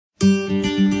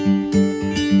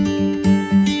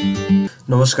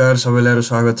नमस्कार सबैलाई र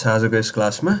स्वागत छ आजको यस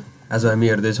क्लासमा। आज हामी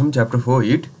हेर्दै छौं च्याप्टर 4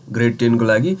 हिट ग्रेड 10 को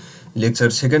लागि लेक्चर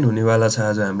सेकेन्ड हुनेवाला छ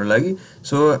आज हाम्रो लागि।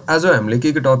 सो आज हामीले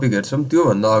के टपिक हेर्छौं त्यो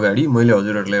भन्दा अगाडि मैले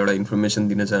हजुरहरुलाई एउटा इन्फर्मेसन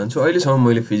दिन चाहन्छु। अहिलेसम्म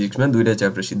मैले फिजिक्समा दुईटा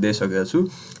च्याप्टर सिद्धाइसकेको छु,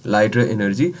 लाइट र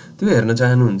एनर्जी। त्यो हेर्न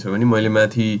चाहनुहुन्छ भने मैले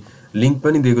माथि लिंक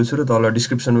पनि दिएको छु र तल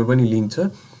डिस्क्रिप्सनमा पनि लिंक छ।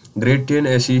 ग्रेड 10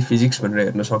 एसई फिजिक्स भनेर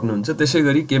हेर्न सक्नुहुन्छ।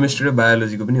 त्यसैगरी केमिस्ट्री र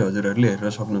बायोलोजीको पनि हजुरहरुले हेर्न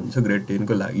सक्नुहुन्छ ग्रेड 10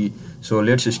 को लागि। So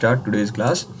let's start today's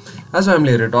class. आज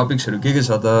हामीले हेर्ने टपिक्सहरु के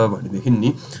छ त भनेदेखि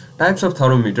नि टाइप्स अफ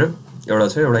थर्मोमिटर एउटा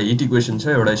छ, एउटा हिट इक्वेसन छ,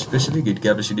 एउटा स्पेसिफिक हिट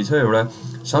क्यापेसिटी छ, एउटा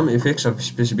some effects of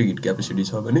specific heat capacity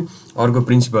छ भने अर्को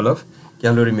प्रिन्सिपल अफ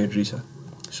क्यालोरीमेट्री छ।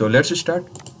 So let's start.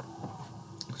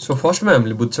 सो फर्स्टमा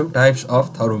हामीले बुझ्छौं types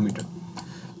of thermometer.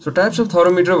 So types of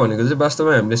thermometer भनेको चाहिँ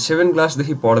वास्तवमा हामीले 7 क्लास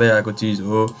देखि पढ्दै आएको चीज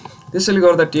हो। त्यसैले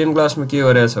गर्दा 10 क्लासमा के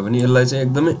गरेको छ भने यसलाई चाहिँ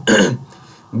एकदमै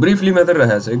ब्रिफली मात्र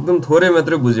राखेको छ, एकदम थोरै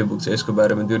मात्र बुझे पुग्छ। यसको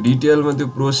बारेमा त्यो डिटेलमा त्यो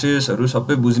प्रोसेसहरु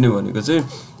सबै बुझ्ने भनेको चाहिँ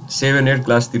 7-8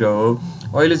 क्लासतिर हो।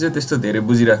 अहिले चाहिँ त्यस्तो धेरै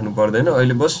बुझिराख्नु पर्दैन,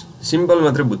 अहिले बस सिम्पल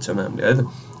मात्र बुझ्छौं हामीले है त।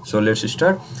 So let's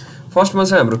start. फर्स्टमा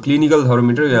चाहिँ हाम्रो क्लिनिकल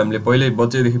थर्मोमिटर, यो हामीले पहिले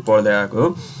बच्चैदेखि पढ्दै आएको हो।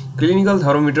 क्लिनिकल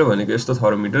थर्मोमिटर भनेको यस्तो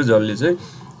थर्मोमिटर जसले चाहिँ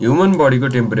ह्युमन बडीको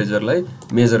टेम्परेचरलाई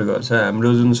मेजर गर्छ।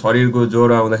 हाम्रो जुन शरीरको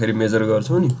ज्वरो आउँदाखेरि मेजर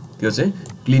गर्छौं नि, त्यो चाहिँ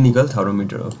क्लिनिकल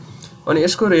थर्मोमिटर हो। अनि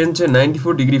यसको रेन्ज चाहिँ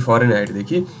 94 डिग्री फरेनहाइट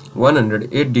देखि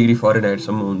 108 डिग्री फरेनहाइट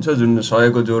सम्म हुन्छ। जुन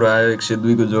 100 को ज्वरो आयो,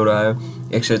 102 को ज्वरो आयो,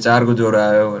 104 को ज्वरो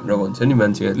आयो भनेर भन्छ नि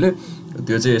मान्छेहरुले,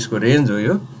 त्यो चाहिँ यसको रेन्ज हो।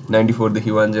 यो 94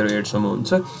 देखि 108 सम्म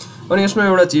हुन्छ। अनि यसमा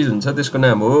एउटा चीज हुन्छ, त्यसको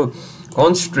नाम हो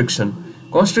कन्स्ट्रिक्सन।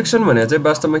 कन्स्ट्रिक्सन भने चाहिँ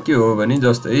वास्तवमा के हो भने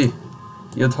जस्तै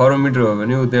यो थर्मोमिटर हो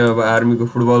भने त्यहाँ अब आर्मीको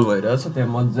फुटबल भइरहेछ, त्यहाँ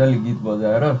मज्जाले गीत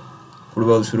बजाएर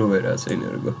फुटबल सुरु भइरहेछ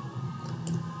यिनीहरुको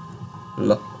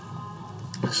ल।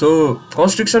 सो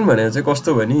कन्स्ट्रिक्सन भने चाहिँ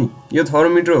कस्तो भने यो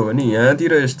थर्मोमिटर हो भने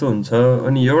यहाँतिर यस्तो हुन्छ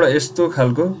अनि एउटा यस्तो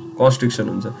खालको कन्स्ट्रिक्सन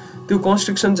हुन्छ। त्यो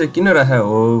कन्स्ट्रिक्सन चाहिँ किन राखेको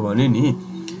हो भने नि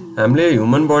हामीले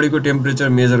ह्युमन बडीको टेम्परेचर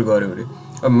मेजर गर्यो रे।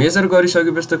 अब मेजर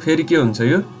गरिसकेपछि त फेरि के हुन्छ,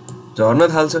 यो झर्न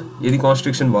थाल्छ यदि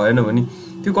कन्स्ट्रिक्सन भएन भने।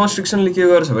 त्यो कन्स्ट्रिक्सनले के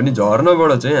गर्छ भने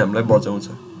झर्नबाट चाहिँ हामीलाई बचाउँछ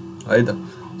है त।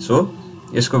 सो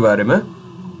यसको बारेमा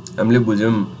हामीले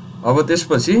बुझ्यौं। अब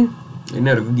त्यसपछि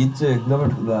यिनीहरुको गीत चाहिँ एकदमै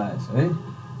ठुलो आएछ है,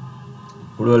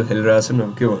 फुटबल खेलिरहेछन्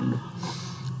अब के भन्नु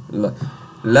ल।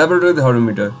 Laboratory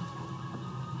thermometer.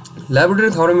 ल्याबोरेटरी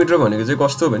थर्मोमिटर भनेको चाहिँ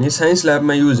कस्तो भने साइन्स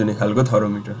ल्याबमा युज हुने खालको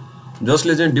थर्मोमिटर,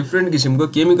 जसले चाहिँ डिफ्रेन्ट किसिमको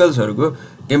केमिकल्सहरुको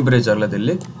टेम्परेचरलाई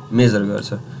त्यसले मेजर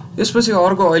गर्छ। त्यसपछि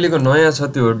अर्को अहिलेको नयाँ छ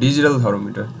त्यो डिजिटल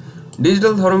थर्मोमिटर।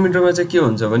 डिजिटल थर्मोमिटरमा चाहिँ के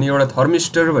हुन्छ भने एउटा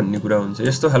थर्मिस्टर भन्ने कुरा हुन्छ,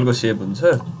 यस्तो खालको शेप हुन्छ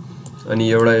अनि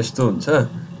एउटा यस्तो हुन्छ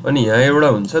अनि यहाँ एउटा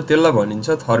हुन्छ, त्यसलाई भनिन्छ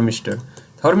थर्मिस्टर।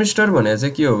 थर्मिस्टर भने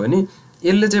चाहिँ के हो भने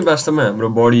यसले चाहिँ वास्तवमा हाम्रो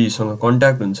बडीसँग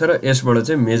कन्ट्याक्ट हुन्छ र यसबाट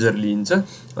चाहिँ मेजर लिन्छ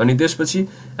अनि त्यसपछि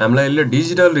हामीलाई यसले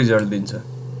डिजिटल रिजल्ट दिन्छ।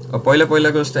 अब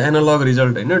पहिलाको जस्तो एनालग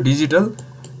रिजल्ट हैन, डिजिटल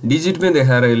डिजिटमै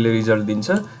देखाएर यसले रिजल्ट दिन्छ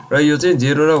र यो चाहिँ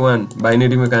 0 र 1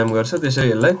 बाइनरीमा काम गर्छ,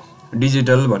 त्यसै यसलाई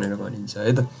डिजिटल भनेर भनिन्छ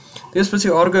है त। त्यसपछि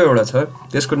अर्को एउटा छ,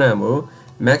 त्यसको नाम हो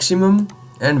maximum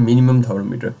and minimum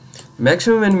thermometer.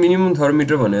 Maximum and minimum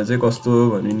thermometer भने चाहिँ कस्तो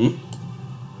भने नि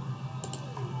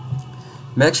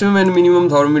म्याक्सिमम एन्ड मिनिमम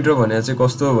थर्मोमिटर भने चाहिँ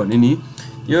कस्तो भने नि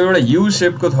यो एउटा यु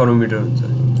शेपको थर्मोमिटर हुन्छ,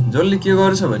 जसले के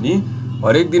गर्छ भने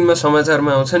हरेक दिनमा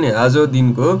समाचारमा आउँछ नि आज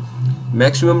दिनको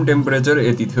म्याक्सिमम टेम्परेचर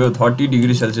यति थियो, 30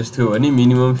 डिग्री सेल्सियस थियो भने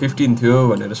मिनिमम 15 थियो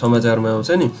भनेर समाचारमा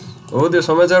आउँछ नि। हो त्यो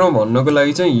समाचारमा भन्नको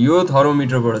लागि चाहिँ यो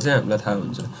थर्मोमिटरबाट चाहिँ हामीलाई थाहा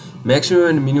हुन्छ। म्याक्सिमम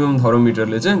एन्ड मिनिमम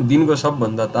थर्मोमिटरले चाहिँ दिनको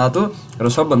सबभन्दा तातो र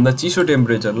सबभन्दा चिसो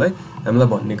टेम्परेचरलाई हामीलाई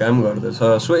भन्ने काम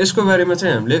गर्दछ। सो यसको बारेमा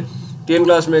चाहिँ हामीले 10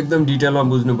 क्लासमा एकदम डिटेलमा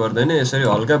बुझ्नु पर्दैन, यसरी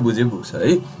हल्का बुझे पुग्छ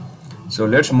है। So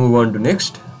let's move on to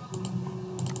next.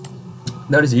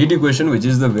 That is hit equation which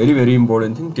is the very very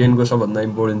important thing. 10 को सबभन्दा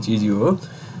इम्पोर्टेन्ट चीज यो हो।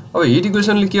 अब हिट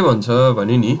इक्वेसनले के भन्छ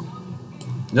भने नि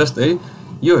जस्तै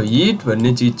यो हिट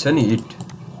भन्ने चीज छ नि,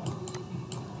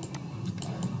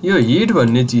 यो हिट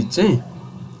भन्ने चीज चाहिँ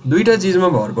दुईटा चीजमा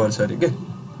भर पर्छ अरे के।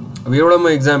 अब एउटा म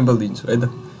एक्जाम्पल दिन्छु है त।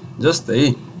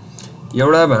 जस्तै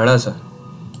एउटा भाँडा छ,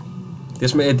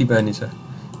 त्यसमा यति पानी छ,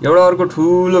 एउटा अर्को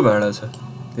ठुलो भाँडा छ,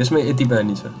 त्यसमा यति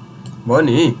पानी छ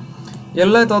भने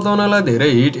यसलाई तताउनलाई धेरै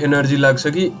हिट एनर्जी लाग्छ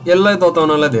कि यसलाई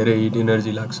तताउनलाई धेरै हिट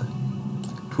एनर्जी लाग्छ?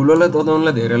 ठुलोलाई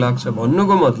तताउनलाई धेरै लाग्छ।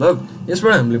 भन्नुको मतलब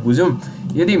यसबाट हामीले बुझ्यौं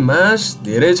यदि मास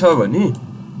धेरै छ भने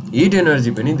हिट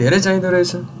एनर्जी पनि धेरै चाहिँदो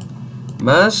रहेछ,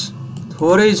 मास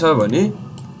थोरै छ भने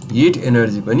हिट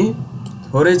एनर्जी पनि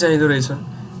थोरै चाहिँदो रहेछ।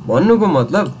 भन्नुको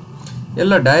मतलब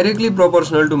यसलाई डाइरेक्टली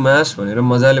प्रोपोर्सनल टु मास भनेर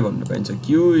मजाले भन्न पाइन्छ।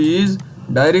 Q is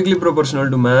directly proportional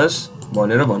to मास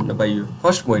भनेर भन्न पाइयो,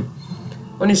 फर्स्ट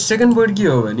पोइन्ट। अनि सेकेन्ड पोइन्ट के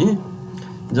हो भने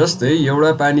जस्तै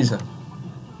एउटा पानी छ,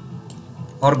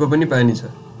 अर्को पनि पानी छ।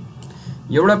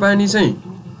 एउटा पानी चाहिँ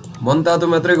मनतातो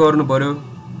मात्रै गर्नु पर्यो,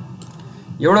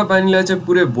 एउटा पानीलाई चाहिँ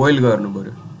पुरै बोइल गर्नु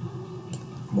पर्यो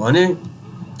भने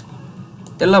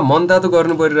यसलाई मनतातो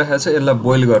गर्नु परिरहेको छ, यसलाई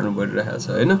बोइल गर्नु परिरहेको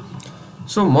छ हैन।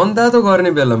 सो मनतातो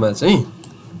गर्ने बेलामा चाहिँ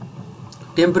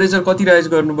टेम्परेचर कति राइज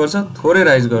गर्नुपर्छ, थोरै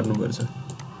राइज गर्नुपर्छ,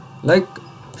 लाइक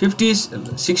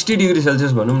 50-60 डिग्री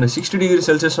सेल्सियस भनौँ न। 60 डिग्री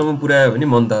सेल्सियससम्म पुर्यायो भने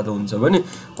मनतातो हुन्छ भने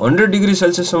 100 डिग्री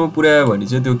सेल्सियससम्म पुर्यायो भने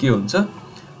चाहिँ त्यो के हुन्छ,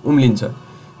 उम्लिन्छ।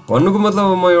 भन्नुको मतलब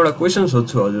म एउटा क्वेसन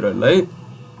सोध्छु हजुरहरूलाई,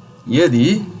 यदि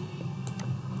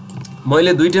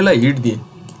मैले दुईटैलाई हिट दिएँ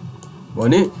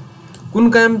भने कुन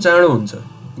काम चाँडो हुन्छ,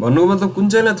 भन्नुको मतलब कुन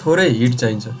चाहिँलाई थोरै हिट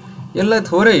चाहिन्छ। यसलाई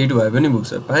थोरै हिट भए पनि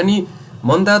पुग्छ, पानी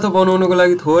मनतातो बनाउनको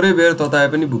लागि थोरै बेर तताए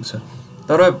पनि पुग्छ,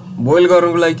 तर बोइल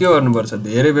गर्नुको लागि के गर्नुपर्छ,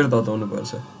 धेरै बेर तताउनु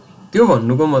पर्छ। त्यो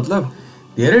भन्नुको मतलब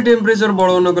धेरै टेम्परेचर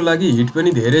बढाउनको लागि हिट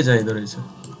पनि धेरै चाहिँदो रहेछ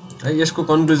है। यसको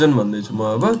कन्क्लुजन भन्दैछु म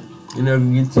अब, यिनीहरूको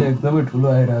गीत चाहिँ एकदमै ठुलो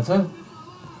आइरहेछ।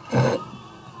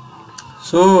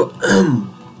 सो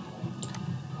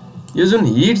यो जुन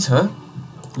हिट छ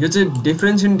यो चाहिँ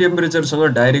डिफरेन्स इन टेम्परेचरसँग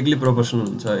डाइरेक्टली प्रोपोर्सनल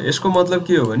हुन्छ। यसको मतलब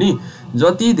के हो भने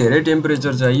जति धेरै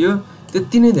टेम्परेचर चाहियो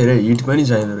त्यति नै धेरै हिट पनि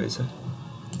चाहिँदो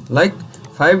रहेछ। लाइक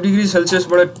 5 डिग्री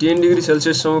सेल्सियसबाट 10 डिग्री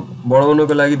सेल्सियससम्म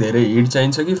बढाउनको लागि धेरै हिट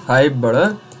चाहिन्छ कि 5 बाट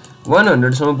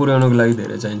 100 सम्म पुर्याउनको लागि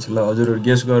धेरै चाहिन्छ? ल हजुरहरू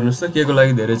गेस गर्नुहोस् त के को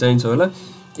लागि धेरै चाहिन्छ होला?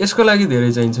 यसको लागि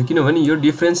धेरै चाहिन्छ, किनभने यो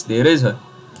डिफरेन्स धेरै छ,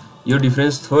 यो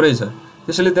डिफरेन्स थोरै छ,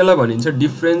 त्यसैले त्यसलाई भनिन्छ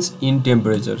डिफरेन्स इन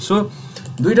टेम्परेचर। सो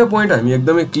दुईटा पोइन्ट हामी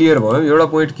एकदमै क्लियर भयौँ। एउटा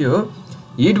पोइन्ट के हो,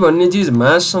 हिट भन्ने चिज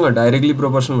माससँग डाइरेक्टली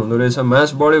प्रोपोर्सनल हुँदो रहेछ,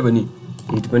 मास बढ्यो भने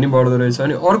हिट पनि बढ्दो रहेछ।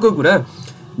 अनि अर्को कुरा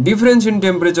डिफरेन्स इन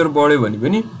टेम्परेचर बढ्यो भने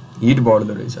पनि हिट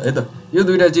बढ्दो रहेछ है त। यो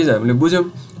दुईटा चिज हामीले बुझ्यौँ।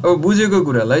 अब बुझेको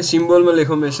कुरालाई सिम्बलमा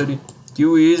लेखौँ यसरी,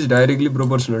 Q is directly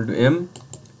proportional to m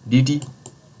dt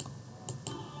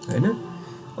हैन।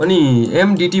 अनि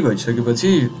m dt भइसकेपछि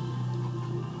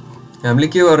हामीले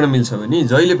के गर्न मिल्छ भने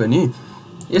जहिले पनि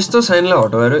यस्तो साइनलाई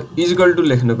हटाएर इक्वल टु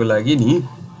लेख्नको लागि नि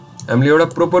हामीले एउटा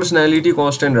प्रोपोर्सनालिटी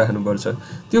कन्स्टेन्ट राख्नुपर्छ।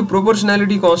 त्यो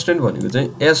प्रोपोर्सनालिटी कन्स्टेन्ट भनेको चाहिँ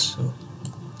s हो।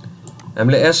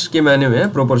 हामीले s के मान्यौँ, यहाँ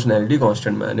प्रोपोर्सनालिटी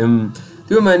कन्स्टेन्ट मान्यौँ।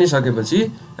 त्यो मानिसकेपछि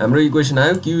हाम्रो इक्वेसन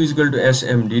आयो Q equal to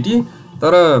sm dt।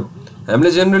 तर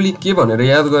हामीले जेनरली के भनेर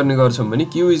याद गर्ने गर्छौँ भने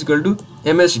Q equal to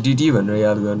ms dt भनेर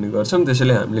याद गर्ने गर्छौँ।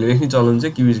 त्यसैले हामीले लेख्ने चलन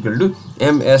चाहिँ Q equal to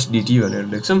ms dt भनेर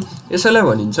लेख्छौँ। यसैलाई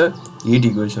भनिन्छ हिट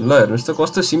इक्वेसन। ल हेर्नुहोस् त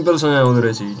कस्तो सिम्पलसँग आउँदो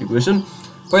रहेछ हिट इक्वेसन।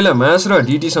 पहिला मास र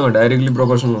dt सँग डाइरेक्टली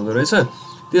प्रोपोर्सनल हुँदो रहेछ,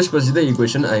 त्यसपछि त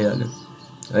इक्वेसन आइहाल्यो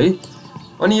है।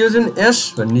 अनि यो जुन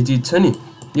s भन्ने चिज छ नि,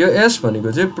 यो s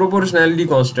भनेको चाहिँ प्रोपोर्सनालिटी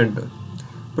कन्स्टेन्ट हो।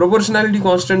 प्रोपोर्सनालिटी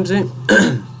कन्स्टेन्ट चाहिँ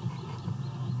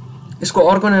यसको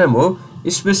अर्को नाम हो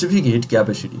स्पेसिफिक हिट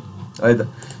क्यापेसिटी है त।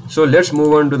 So let's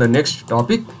move on to the next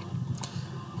topic,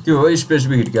 त्यो हो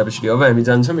स्पेसिफिक हिट क्यापेसिटी। अब हामी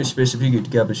जान्छौँ स्पेसिफिक हिट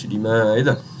क्यापेसिटीमा है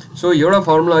त। सो एउटा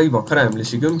फर्मुला अघि भर्खर हामीले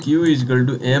सिक्यौँ, Q equal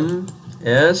to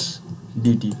ms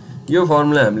dt। यो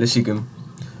फर्मुला हामीले सिक्यौँ।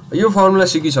 यो formula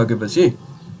सिकिसकेपछि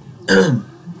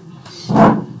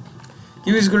Q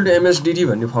equal to ms dt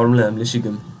भन्ने फर्मुला हामीले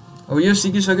सिक्यौँ। अब यो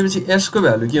सिकिसकेपछि s को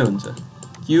भ्यालु के हुन्छ,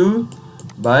 Q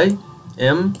by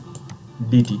m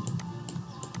dt।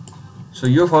 So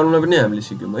यो फर्मुला पनि हामीले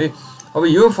सिक्यौँ है। अब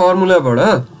यो फर्मुलाबाट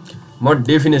म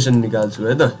डेफिनेसन निकाल्छु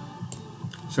है त।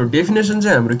 सो डेफिनेसन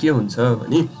चाहिँ हाम्रो के हुन्छ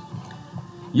भने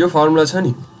यो फर्मुला छ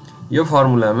नि, यो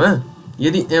फर्मुलामा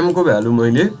यदि m को भ्यालु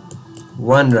मैले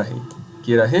 1 राखेँ,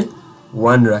 के राखेँ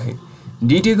 1 राखेँ,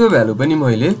 dt को भ्यालु पनि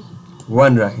मैले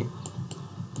 1 राखेँ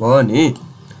भने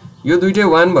यो दुईटै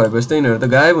 1 भएपछि त यिनीहरू त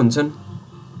गायब हुन्छन्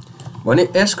भने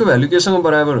s को भ्यालु केसँग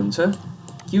बराबर हुन्छ,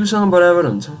 q सँग बराबर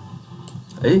हुन्छ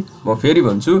है। म फेरि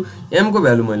भन्छु, m को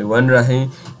भ्यालु मैले 1 राखेँ,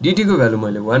 dt को भ्यालु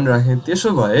मैले 1 राखेँ,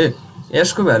 त्यसो भए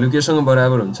s को भ्यालु केसँग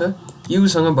बराबर हुन्छ, q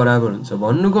सँग बराबर हुन्छ।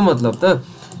 भन्नुको मतलब त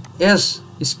s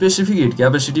स्पेसिफिक हिट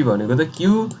क्यापेसिटी भनेको त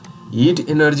q हिट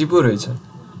एनर्जी पो रहेछ।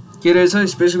 के रहेछ,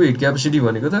 स्पेसिफिक हिट क्यापेसिटी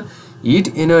भनेको त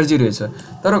हिट एनर्जी रहेछ।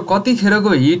 तर कतिखेरको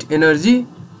हिट एनर्जी,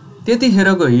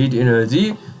 त्यतिखेरको हिट एनर्जी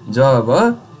जब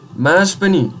मास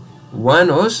पनि 1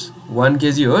 होस्, 1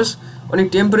 kg होस्, अनि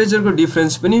टेम्परेचरको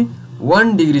डिफरेन्स पनि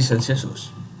 1 डिग्री सेल्सियस होस्।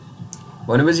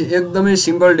 भनेपछि एकदमै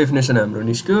सिम्पल डेफिनेसन हाम्रो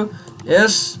निस्क्यो,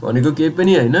 s भनेको केही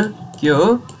पनि हैन, के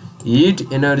हो,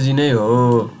 हिट एनर्जी नै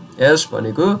हो। s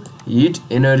भनेको हिट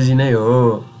एनर्जी नै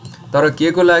हो। तर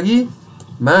के को लागि,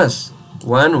 मास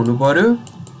 1 हुनु पर्यो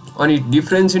अनि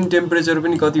डिफरेन्स इन टेम्परेचर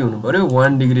पनि कति हुनु पर्यो,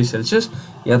 1 डिग्री सेल्सियस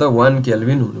या त 1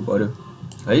 केल्भिन हुनु पर्यो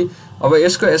है। अब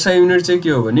यसको एसआई युनिट चाहिँ के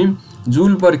हो भने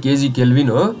जुल पर केजी केल्भिन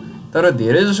हो। तर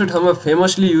धेरै जसो ठाउँमा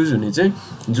फेमसली युज हुने चाहिँ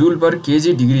जुल पर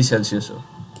केजी डिग्री सेल्सियस हो।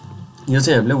 यो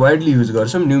चाहिँ हामीले वाइडली युज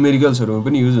गर्छौँ, न्युमेरिकल्सहरुमा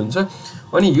पनि युज हुन्छ।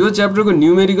 अनि यो च्याप्टरको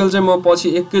न्युमेरिकल चाहिँ म पछि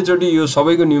एकैचोटी यो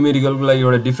सबैको न्युमेरिकलको लागि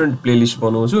एउटा डिफरेन्ट प्लेलिस्ट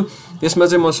बनाउँछु। त्यसमा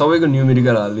चाहिँ म सबैको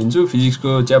न्युमेरिकल हाल्दिन्छु,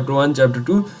 फिजिक्सको च्याप्टर 1 च्याप्टर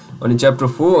 2 अनि च्याप्टर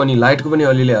 4 अनि लाइटको पनि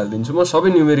अलिअलि हाल्दिन्छु। म सबै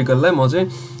न्युमेरिकललाई म चाहिँ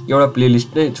एउटा प्लेलिस्ट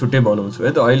नै छुट्टै बनाउँछु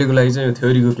है त। अहिलेको लागि चाहिँ यो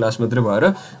थ्योरीको क्लास मात्रै भएर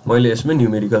मैले यसमा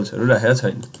न्युमेरिकल्सहरु राखेको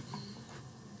छैन।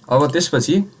 अब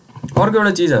त्यसपछि अर्को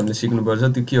एउटा चीज हामीले सिक्नुपर्छ,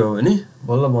 त्यो के हो भने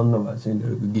बल्ल बन्द भएको छ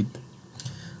यिनीहरुको गीत।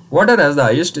 Water has the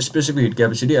highest specific heat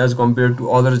capacity as compared to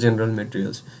other general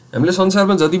materials. हामीले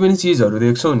संसारमा जति पनि चीजहरु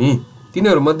देख्छौं नि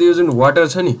तिनीहरु मध्ये यो जुन वाटर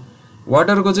छ नि,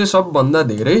 वाटरको चाहिँ सबभन्दा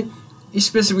धेरै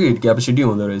स्पेसिफिक हिट क्यापेसिटी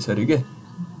हुँदो रहेछ रे के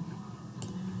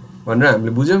भनेर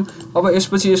हामीले बुझ्यौं। अब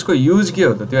यसपछि यसको युज के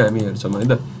हो त त्यो हामी हेर्छौं है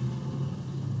त।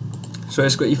 सो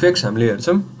यसको इफेक्ट्स हामीले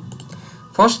हेर्छौं।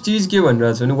 फर्स्ट चीज के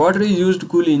भनिरहेछ भने water is used to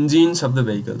Kul engines of the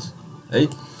vehicles है।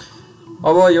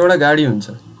 अब एउटा गाडी हुन्छ,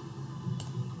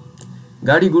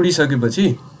 गाडी गुडिसकेपछि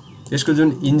त्यसको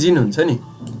जुन इन्जिन हुन्छ नि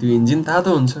त्यो इन्जिन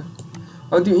तातो हुन्छ।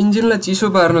 अब त्यो इन्जिनलाई चिसो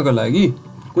पार्नको लागि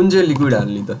कुन चाहिँ लिक्विड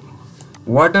हाल्ने त,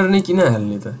 वाटर नै किन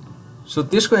हाल्ने त। सो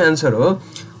त्यसको आन्सर हो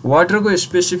वाटरको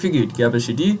स्पेसिफिक हिट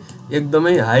क्यापेसिटी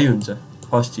एकदमै हाई हुन्छ।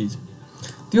 फर्स्ट चीज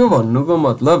त्यो भन्नुको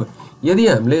मतलब यदि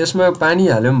हामीले यसमा पानी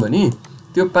हाल्यौं भने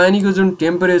त्यो पानीको जुन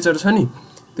टेम्परेचर छ नि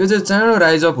त्यो चाहिँ चाँडो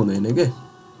राइज अप हुँदैन के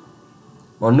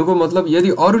भन्नुको मतलब। यदि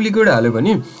अरु लिक्विड हाल्यो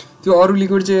भने त्यो अरु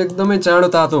लिक्विड चाहिँ एकदमै चाँडो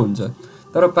तातो हुन्छ,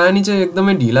 तर पानी चाहिँ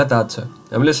एकदमै ढिला तात्छ।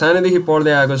 हामीले सानैदेखि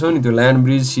पढ्दै आएको छौं नि त्यो ल्यान्ड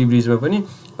ब्रिज सी ब्रिजमा पनि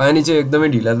पानी चाहिँ एकदमै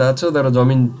ढिला तात्छ तर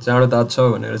जमिन चाँडो तात्छ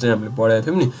भनेर चाहिँ हामीले पढाएको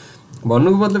थियौं नि।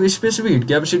 भन्नुको मतलब स्पेसिफिक हिट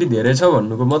क्यापेसिटी धेरै छ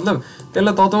भन्नुको मतलब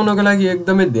त्यसलाई तताउनको लागि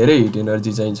एकदमै धेरै हिट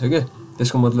एनर्जी चाहिन्छ के,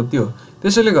 त्यसको मतलब त्यो हो।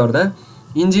 त्यसैले गर्दा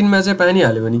इन्जिनमा चाहिँ पानी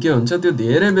हाल्यो भने के हुन्छ, त्यो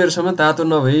धेरै बेरसम्म तातो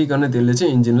नभइकन त्यसले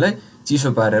चाहिँ इन्जिनलाई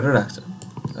चिसो पारेर राख्छ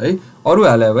है। अरु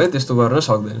हाले भए त्यस्तो गर्न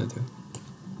सक्दैन थियो।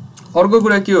 अर्को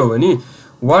कुरा के हो भने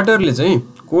वाटरले चाहिँ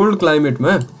कोल्ड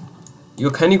क्लाइमेटमा यो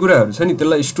खानेकुराहरु छ नि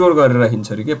त्यसलाई स्टोर गरेर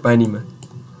राखिन्छ रे के पानीमा।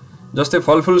 जस्तै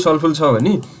फलफुल सलफुल छ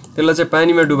भने त्यसलाई चाहिँ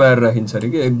पानीमा डुबाएर राखिन्छ रे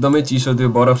के एकदमै चिसो त्यो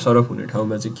बरफ सरफ हुने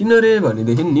ठाउँमा चाहिँ। किन रे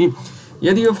भनेदेखि नि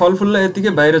यदि यो फलफुललाई यतिकै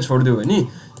बाहिर छोड्दियो भने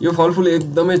यो फलफुल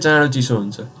एकदमै चाँडो चिसो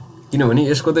हुन्छ, किनभने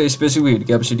यसको त स्पेसिफिक हिट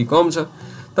क्यापेसिटी कम छ।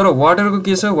 तर वाटरको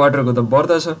के छ, वाटरको त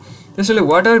बढ्ता छ। त्यसैले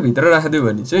वाटर भित्र राखिदियो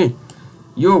भने चाहिँ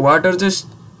यो वाटर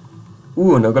चाहिँ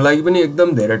हुनको लागि पनि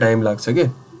एकदम धेरै टाइम लाग्छ के,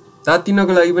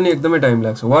 तात्तिनको लागि पनि एकदमै टाइम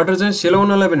लाग्छ। वाटर चाहिँ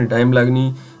सेलाउनलाई पनि टाइम लाग्ने,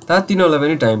 तात्तिनलाई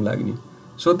पनि टाइम लाग्ने।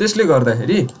 सो त्यसले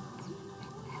गर्दाखेरि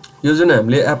यो जुन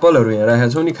हामीले एप्पलहरु यहाँ राखेका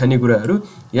छौं नि खानेकुराहरु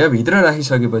यहाँ भित्र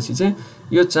राखिसकेपछि चाहिँ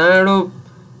यो चाँडो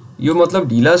यो मतलब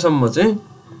ढिलासम्म चाहिँ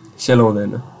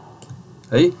सेलाउँदैन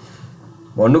है।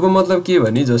 भन्नुको मतलब के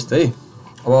भने जस्तै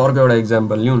अब अर्को एउटा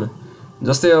एक्जाम्पल लिउँ न।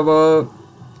 जस्तै अब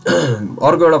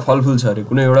अर्को एउटा फलफुल छ अरे,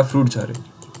 कुनै एउटा फ्रुट छ अरे,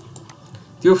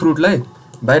 त्यो फ्रुटलाई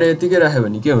बाहिर यतिकै राख्यो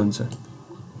भने के हुन्छ,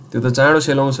 त्यो त चाँडो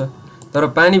सेलाउँछ। तर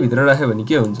पानी भित्र राख्यो भने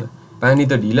के हुन्छ, पानी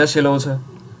त ढिला सेलाउँछ।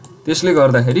 त्यसले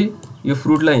गर्दाखेरि यो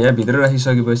फ्रुटलाई यहाँ भित्र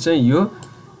राखिसकेपछि चाहिँ यो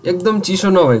एकदम चिसो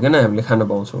नभइकन हामीले खान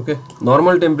पाउँछौं के,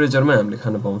 नर्मल टेम्परेचरमा हामीले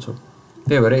खान पाउँछौं।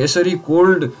 त्यही भएर यसरी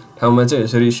कोल्ड ठाउँमा चाहिँ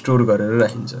यसरी स्टोर गरेर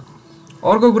राखिन्छ।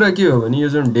 अर्को कुरा के हो भने यो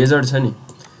जुन डेजर्ट छ नि,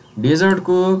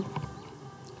 डेजर्टको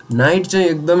नाइट चाहिँ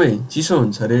एकदमै चिसो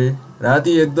हुन्छ रे,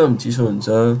 राति एकदम चिसो हुन्छ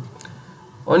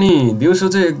अनि दिउँसो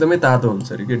चाहिँ एकदमै तातो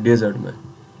हुन्छ रे के डेजर्टमा।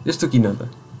 त्यस्तो किन त,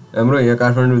 हाम्रो यहाँ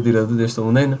काठमाडौँतिर त त्यस्तो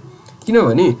हुँदैन।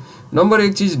 किनभने नम्बर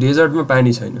 1 चीज डेजर्टमा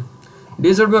पानी छैन।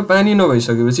 डेजर्टमा पानी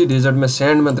नभइसकेपछि डेजर्टमा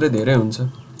स्यान्ड मात्रै धेरै हुन्छ।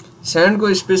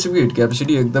 स्यान्डको स्पेसिफिक हिट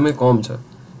क्यापेसिटी एकदमै कम छ।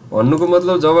 भन्नुको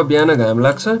मतलब जब बिहान घाम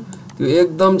लाग्छ त्यो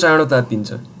एकदम चाँडो तात्तिन्छ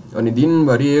अनि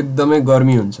दिनभरि एकदमै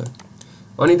गर्मी हुन्छ।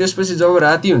 अनि त्यसपछि जब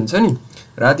राति हुन्छ नि,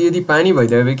 राति यदि पानी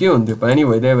भइदिए भए के हुन्थ्यो, पानी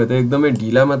भइदिए भए त एकदमै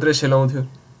ढिला मात्रै सेलाउँथ्यो।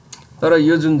 तर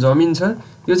यो जुन जमिन छ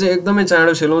त्यो चाहिँ एकदमै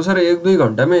चाँडो सेलाउँछ र 1-2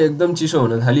 घण्टामै एकदम चिसो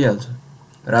हुन थालिहाल्छ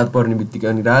रात पर्ने बित्तिकै।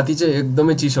 अनि राति चाहिँ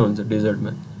एकदमै चिसो हुन्छ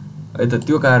डेजर्टमा है त।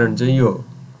 त्यो कारण चाहिँ यो हो।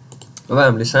 अब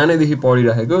हामीले सानैदेखि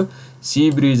पढिराखेको सी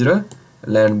ब्रिज र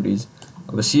ल्यान्ड ब्रिज।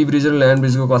 अब सी ब्रिज र ल्यान्ड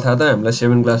ब्रिजको कथा त हामीलाई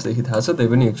 7 क्लासदेखि थाहा छ, त्यही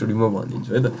पनि एकचोटी म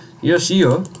भनिदिन्छु है त। यो सी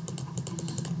हो,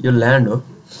 यो ल्यान्ड हो।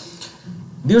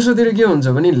 दिउँसोतिर के हुन्छ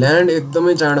भने ल्यान्ड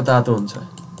एकदमै चाँडो तातो हुन्छ,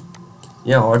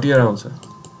 यहाँ हट एयर आउँछ।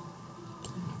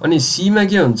 अनि सीमा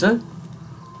के हुन्छ,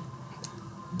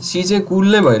 सी चाहिँ कुल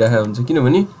नै भइरहेको हुन्छ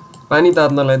किनभने पानी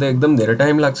तात्नलाई त एकदम धेरै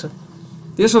टाइम लाग्छ।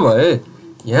 त्यसो भए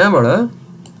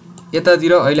यहाँबाट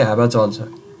यतातिर अहिले हावा चल्छ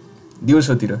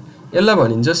दिउँसोतिर, यसलाई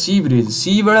भनिन्छ सी ब्रिज।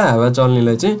 सीबाट हावा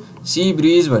चल्नेलाई चाहिँ सी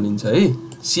ब्रिज भनिन्छ है।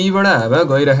 सीबाट हावा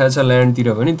गइरहेको छ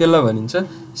ल्यान्डतिर भने त्यसलाई भनिन्छ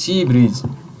सी ब्रिज।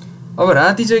 अब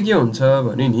राति चाहिँ के हुन्छ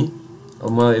भने नि, अब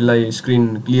म यसलाई स्क्रिन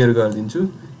क्लियर गरिदिन्छु।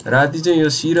 राति चाहिँ यो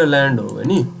सी र ल्यान्ड हो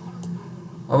भने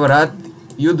अब रात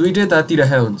यो दुईटै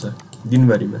तातिरहेको हुन्छ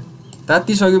दिनभरिमा।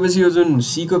 तातिसकेपछि यो जुन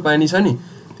सी को पानी छ नि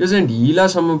त्यो चाहिँ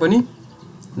ढिलासम्म पनि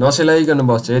नसेलाइकन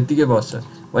बस्छ, यतिकै बस्छ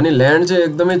भने ल्यान्ड चाहिँ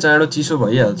एकदमै चाँडो चिसो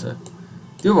भइहाल्छ।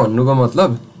 त्यो भन्नुको मतलब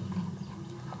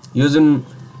यो जुन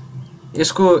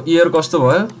यसको एयर कस्तो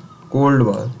भयो, कोल्ड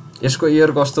भयो, यसको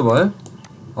एयर कस्तो भयो,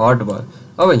 हट भयो।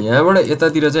 अब यहाँबाट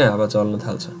यतातिर चाहिँ हावा चल्न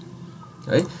थाल्छ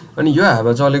है, अनि यो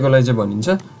हावा चलेकोलाई चाहिँ भनिन्छ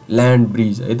ल्यान्ड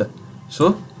ब्रिज है त।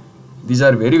 So these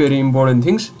are very very important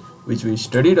things which we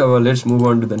studied. Now let's move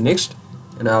on to the next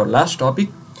and our last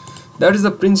topic, that is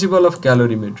the principle of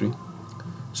calorimetry.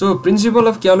 So principle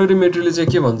of calorimetry ले चाहिँ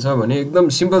के भन्छ भने एकदम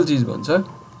simple चीज भन्छ,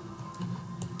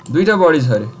 दुईटा body छ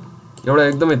अरे, एउटा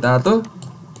एकदमै तातो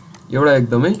एउटा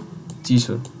एकदमै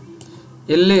चिसो,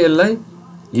 यसले यसलाई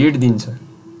हिट दिन्छ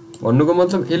भन्नुको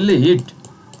मतलब यसले हिट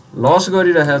लस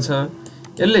गरिरहेछ,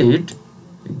 यसले हिट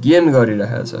गेन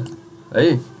गरिरहेछ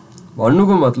है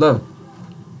भन्नुको मतलब।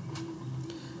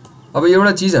 अब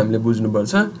एउटा चीज हामीले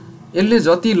बुझ्नुपर्छ, यसले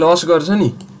जति लस गर्छ नि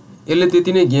यसले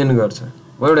त्यति नै गेन गर्छ।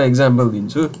 म एउटा एक्जाम्पल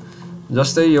दिन्छु,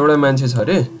 जस्तै एउटा मान्छे छ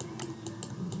अरे,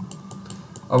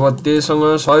 अब त्यससँग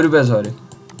 100 रुपैयाँ छ अरे,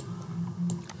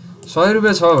 100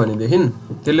 रुपैयाँ छ भनेदेखि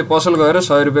त्यसले पसल गएर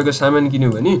 100 रुपैयाँको सामान किन्यो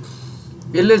भने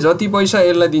यसले जति पैसा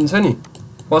यसलाई दिन्छ नि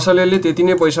पसलेले त्यति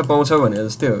नै पैसा पाउँछ भने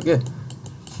जस्तै हो के।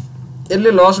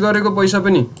 यसले लस गरेको पैसा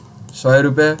पनि 100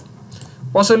 रुपैयाँ,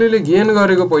 पसलेले गेन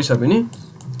गरेको पैसा पनि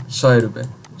 100 रुपैयाँ।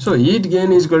 So hit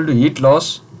gain is equal to hit loss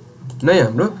नै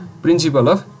हाम्रो प्रिन्सिपल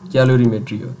अफ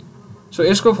क्यालोरीमेट्री हो। सो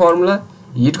यसको फर्मुला,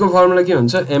 हिटको फर्मुला के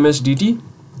हुन्छ एमएसडिटी,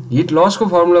 हिट लसको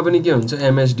फर्मुला पनि के हुन्छ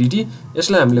एमएसडिटी।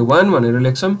 यसलाई हामीले 1 भनेर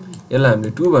लेख्छौँ, यसलाई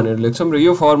हामीले 2 भनेर लेख्छौँ र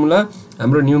यो फर्मुला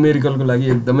हाम्रो न्युमेरिकलको लागि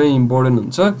एकदमै इम्पोर्टेन्ट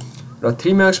हुन्छ र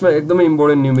 3 मार्क्समा एकदमै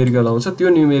इम्पोर्टेन्ट न्युमेरिकल आउँछ। त्यो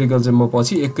न्युमेरिकल चाहिँ म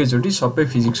पछि एकैचोटि सबै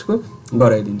फिजिक्सको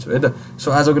गराइदिन्छु है त।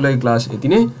 सो आजको लागि क्लास यति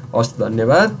नै, हस्,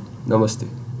 धन्यवाद,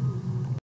 नमस्ते।